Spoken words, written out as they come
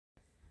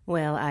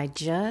Well, I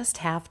just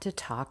have to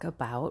talk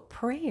about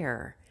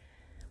prayer.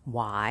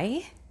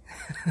 Why?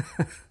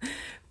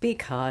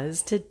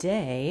 Because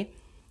today,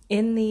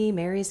 in the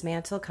Mary's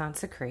Mantle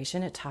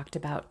consecration, it talked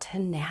about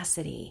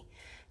tenacity,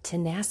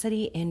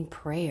 tenacity in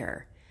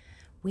prayer.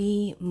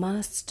 We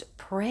must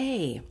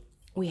pray.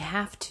 We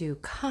have to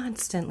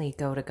constantly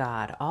go to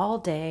God all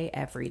day,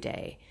 every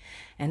day.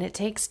 And it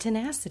takes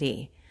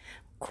tenacity.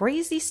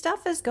 Crazy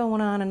stuff is going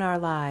on in our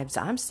lives.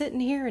 I'm sitting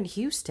here in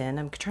Houston.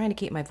 I'm trying to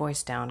keep my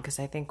voice down because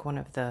I think one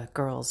of the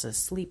girls is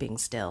sleeping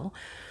still.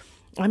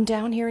 I'm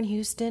down here in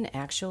Houston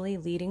actually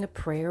leading a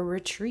prayer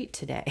retreat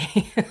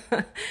today.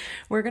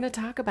 We're going to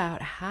talk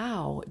about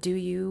how do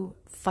you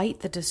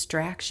fight the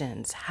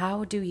distractions?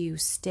 How do you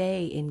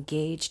stay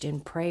engaged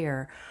in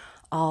prayer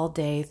all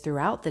day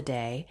throughout the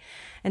day?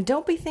 And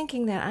don't be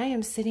thinking that I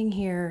am sitting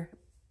here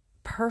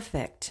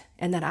perfect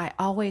and that I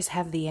always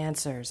have the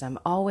answers. I'm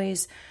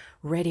always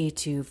ready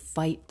to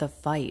fight the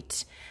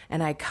fight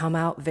and I come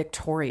out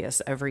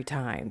victorious every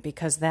time,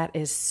 because that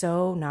is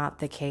so not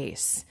the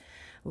case.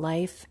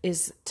 Life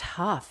is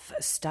tough.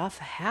 Stuff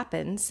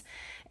happens.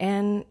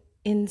 And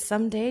in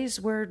some days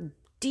we're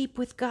deep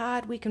with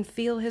God. We can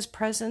feel his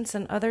presence,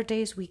 and other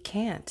days we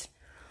can't.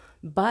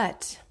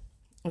 But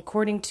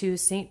according to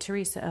St.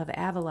 Teresa of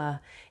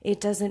Avila,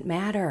 it doesn't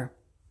matter.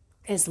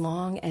 As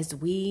long as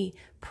we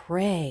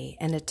pray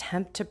and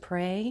attempt to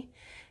pray,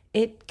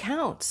 it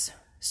counts.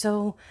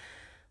 So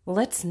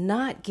let's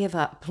not give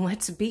up.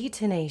 Let's be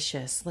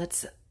tenacious.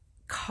 Let's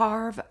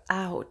carve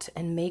out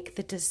and make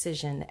the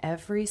decision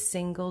every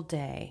single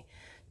day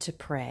to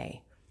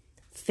pray.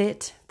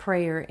 Fit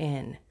prayer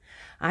in.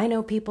 I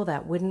know people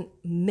that wouldn't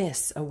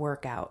miss a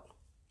workout.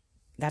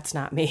 That's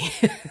not me.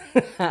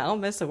 I'll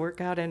miss a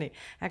workout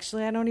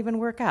Actually, I don't even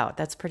work out.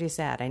 That's pretty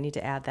sad. I need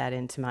to add that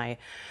into my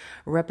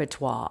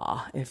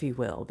repertoire, if you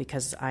will,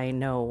 because I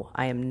know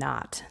I am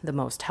not the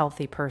most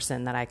healthy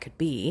person that I could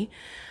be.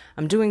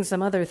 I'm doing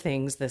some other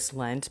things this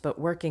Lent, but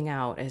working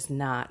out is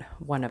not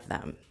one of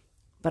them.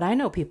 But I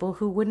know people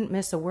who wouldn't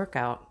miss a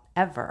workout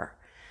ever.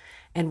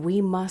 And we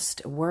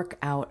must work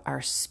out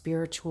our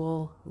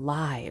spiritual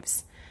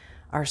lives.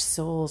 Our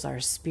souls, our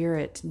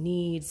spirit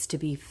needs to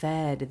be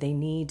fed. They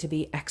need to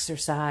be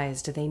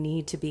exercised. They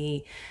need to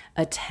be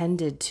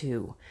attended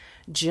to,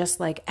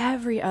 just like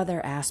every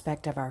other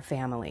aspect of our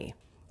family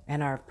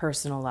and our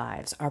personal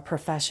lives, our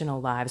professional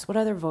lives,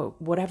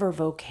 whatever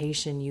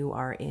vocation you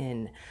are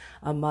in,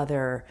 a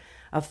mother,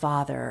 a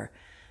father,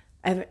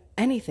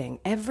 anything,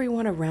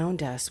 everyone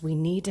around us. We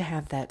need to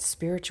have that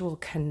spiritual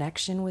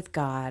connection with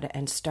God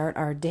and start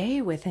our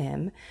day with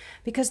him,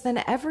 because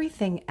then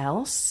everything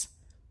else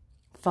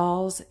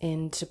falls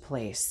into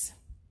place.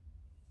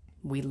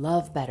 We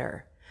love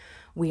better.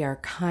 We are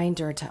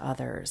kinder to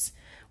others.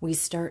 We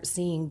start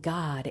seeing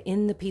God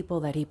in the people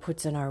that he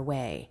puts in our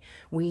way.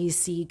 We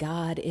see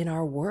God in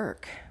our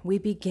work. We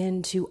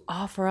begin to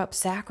offer up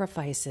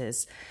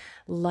sacrifices.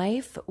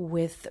 Life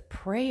with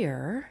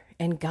prayer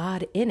and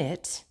God in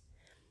it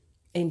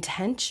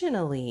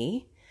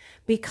intentionally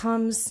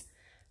becomes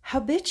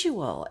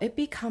habitual. It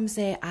becomes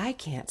I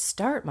can't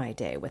start my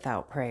day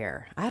without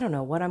prayer. I don't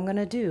know what I'm going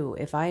to do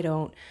if I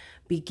don't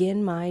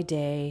begin my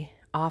day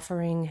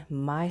offering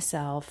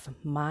myself,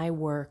 my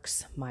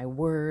works, my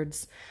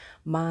words,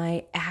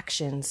 my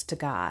actions to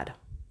God.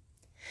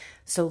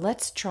 So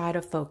let's try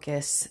to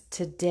focus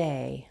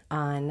today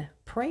on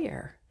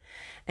prayer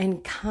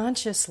and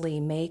consciously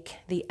make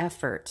the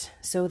effort.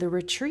 So the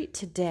retreat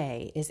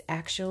today is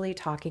actually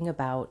talking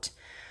about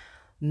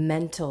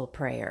mental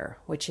prayer,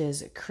 which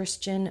is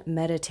Christian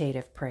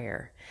meditative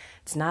prayer.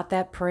 It's not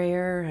that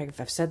prayer,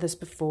 I've said this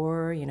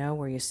before,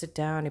 where you sit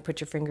down, you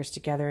put your fingers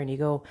together and you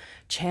go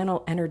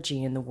channel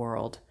energy in the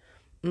world.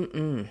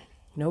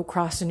 No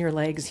crossing your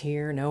legs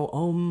here,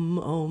 no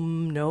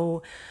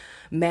no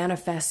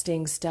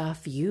manifesting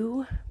stuff.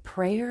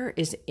 Prayer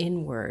is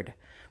inward.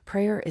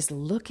 Prayer is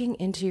looking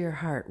into your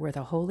heart where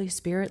the Holy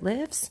Spirit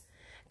lives.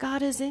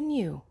 God is in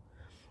you.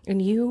 And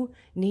you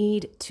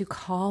need to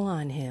call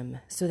on him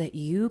so that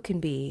you can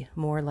be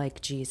more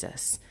like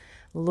Jesus.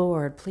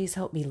 Lord, please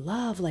help me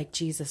love like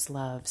Jesus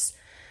loves,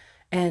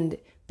 and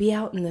be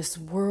out in this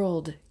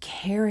world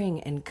caring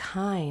and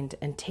kind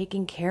and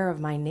taking care of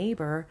my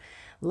neighbor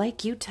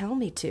like you tell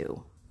me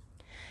to.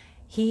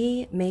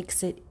 He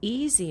makes it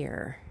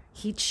easier.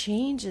 He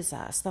changes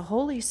us. The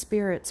Holy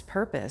Spirit's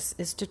purpose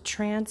is to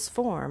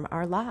transform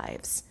our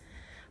lives.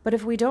 But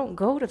if we don't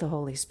go to the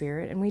Holy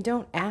Spirit and we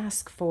don't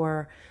ask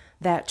for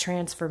that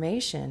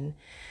transformation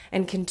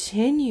and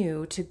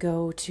continue to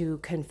go to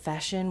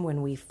confession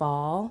when we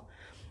fall.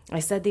 I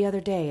said the other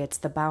day, it's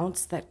the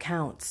bounce that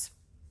counts.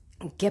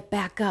 Get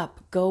back up,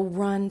 go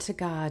run to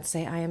God,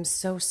 say, I am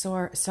so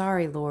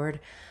sorry, Lord.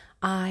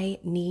 I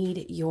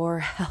need your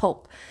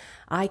help.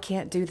 I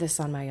can't do this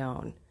on my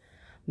own.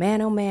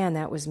 Man, oh man,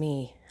 that was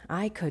me.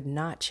 I could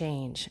not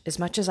change as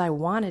much as I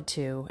wanted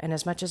to and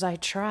as much as I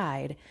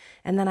tried.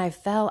 And then I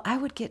fell. I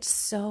would get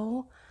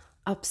so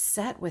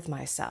upset with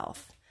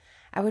myself.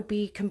 I would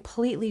be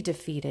completely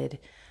defeated.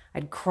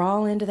 I'd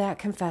crawl into that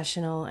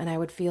confessional and I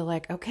would feel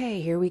like,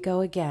 okay, here we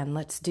go again.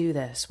 Let's do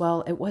this.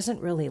 Well, it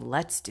wasn't really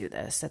let's do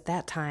this. At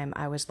that time,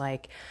 I was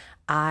like,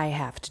 I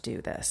have to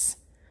do this.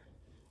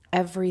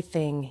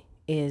 Everything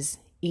is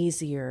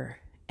easier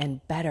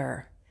and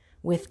better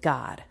with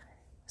God.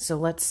 So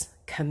let's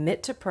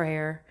commit to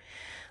prayer.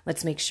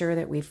 Let's make sure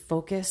that we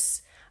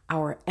focus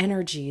our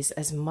energies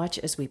as much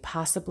as we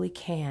possibly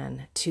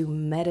can to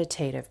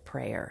meditative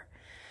prayer.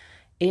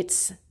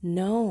 It's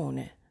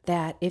known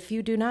that if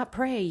you do not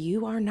pray,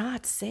 you are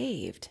not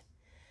saved.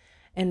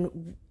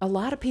 And a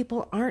lot of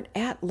people aren't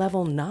at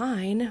level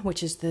 9,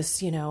 which is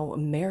this,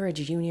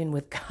 marriage union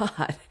with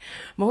God.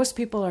 Most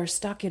people are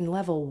stuck in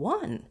level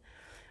 1,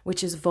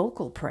 which is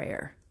vocal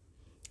prayer.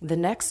 The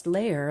next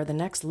layer, the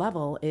next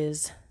level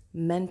is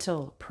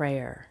mental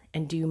prayer.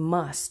 And you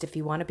must, if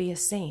you want to be a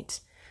saint,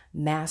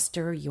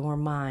 master your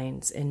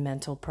minds in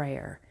mental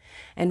prayer.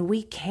 And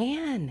we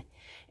can.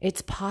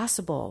 It's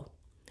possible.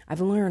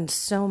 I've learned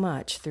so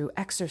much through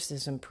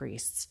exorcism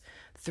priests,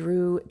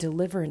 through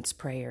deliverance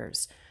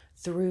prayers,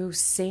 through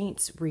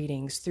saints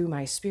readings, through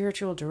my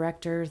spiritual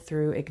director,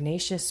 through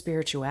Ignatius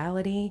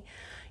spirituality.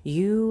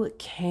 You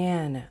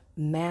can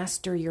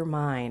master your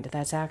mind.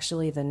 That's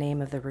actually the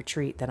name of the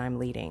retreat that I'm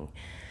leading.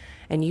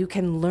 And you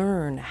can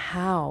learn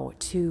how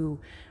to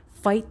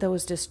fight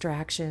those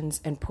distractions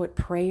and put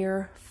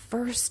prayer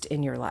first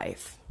in your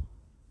life.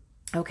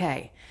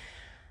 Okay,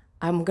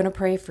 I'm going to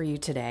pray for you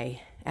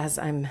today as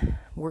I'm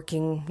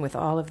working with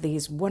all of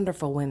these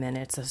wonderful women.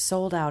 It's a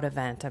sold-out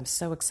event. I'm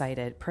so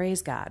excited.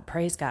 Praise God,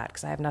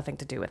 because I have nothing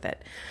to do with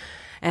it.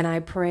 And I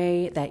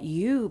pray that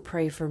you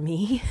pray for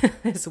me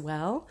as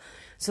well,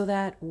 so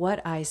that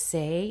what I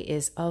say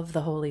is of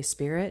the Holy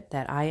Spirit,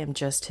 that I am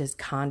just his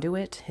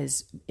conduit,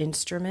 his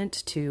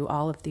instrument to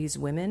all of these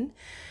women.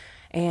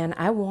 And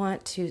I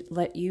want to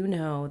let you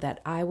know that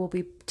I will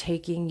be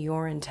taking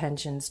your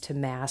intentions to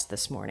Mass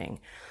this morning.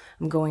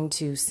 I'm going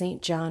to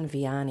St. John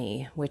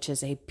Vianney, which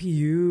is a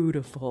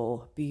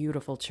beautiful,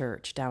 beautiful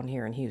church down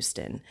here in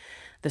Houston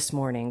this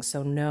morning.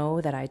 So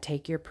know that I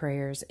take your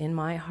prayers in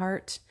my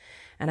heart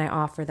and I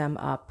offer them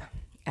up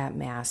at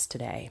Mass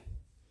today.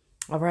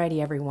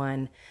 Alrighty,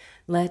 everyone,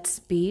 let's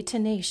be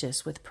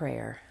tenacious with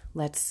prayer.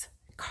 Let's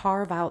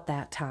carve out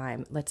that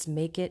time. Let's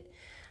make it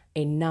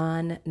a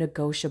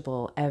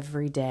non-negotiable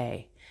every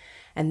day.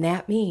 And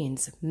that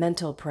means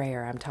mental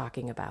prayer I'm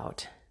talking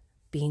about.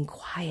 Being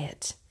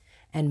quiet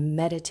and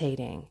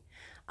meditating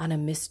on a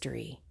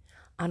mystery,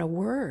 on a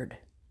word,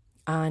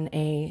 on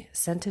a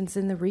sentence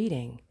in the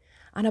reading,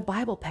 on a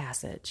Bible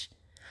passage,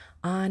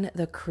 on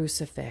the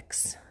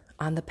crucifix,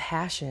 on the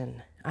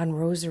Passion, on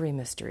rosary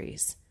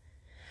mysteries.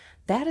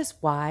 That is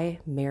why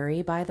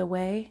Mary, by the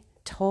way,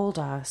 told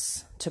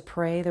us to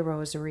pray the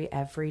rosary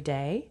every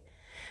day,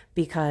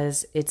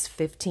 because it's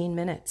 15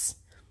 minutes.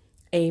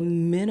 A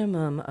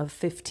minimum of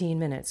 15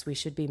 minutes we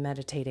should be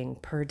meditating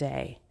per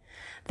day.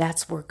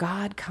 That's where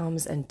God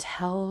comes and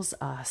tells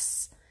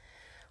us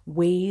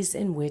ways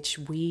in which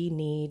we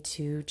need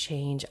to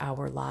change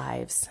our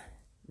lives.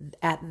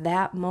 At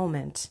that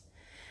moment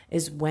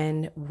is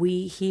when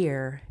we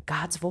hear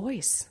God's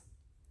voice.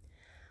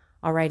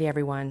 Alrighty,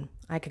 everyone.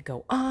 I could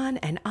go on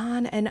and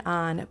on and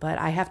on, but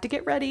I have to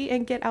get ready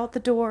and get out the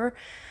door.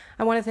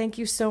 I want to thank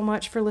you so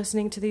much for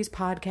listening to these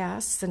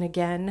podcasts. And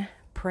again,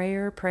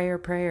 prayer, prayer,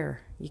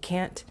 prayer. You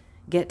can't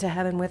get to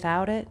heaven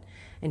without it,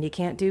 and you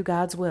can't do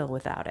God's will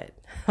without it.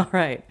 All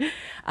right.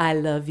 I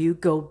love you.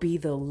 Go be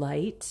the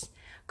light.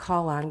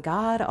 Call on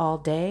God all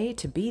day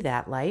to be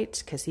that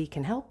light, because he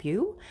can help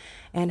you.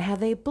 And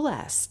have a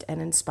blessed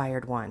and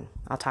inspired one.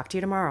 I'll talk to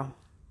you tomorrow.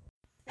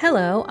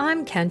 Hello,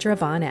 I'm Kendra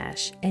Von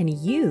Esch, and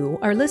you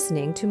are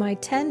listening to my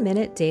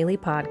 10-minute daily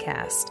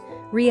podcast,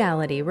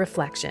 Reality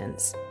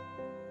Reflections.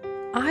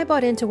 I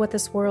bought into what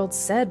this world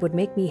said would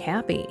make me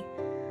happy.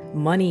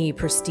 Money,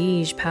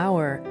 prestige,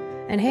 power.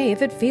 And hey,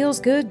 if it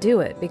feels good, do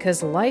it,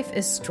 because life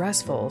is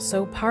stressful,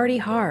 so party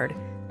hard.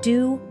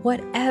 Do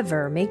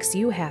whatever makes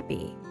you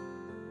happy.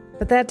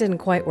 But that didn't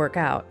quite work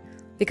out,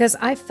 because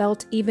I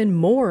felt even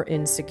more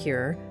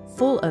insecure,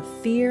 full of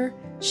fear,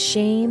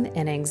 shame,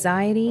 and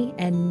anxiety,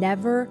 and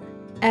never,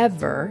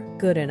 ever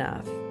good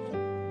enough.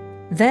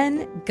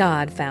 Then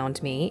God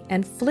found me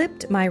and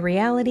flipped my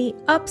reality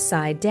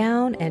upside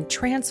down and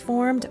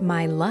transformed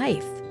my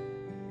life.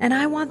 And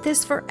I want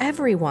this for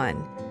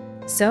everyone.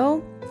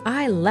 So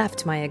I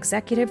left my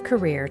executive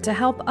career to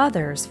help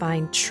others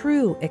find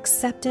true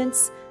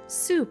acceptance,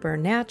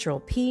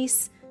 supernatural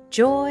peace,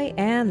 joy,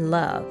 and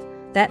love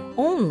that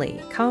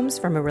only comes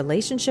from a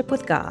relationship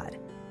with God.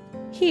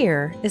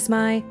 Here is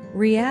my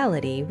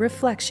reality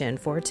reflection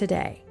for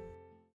today.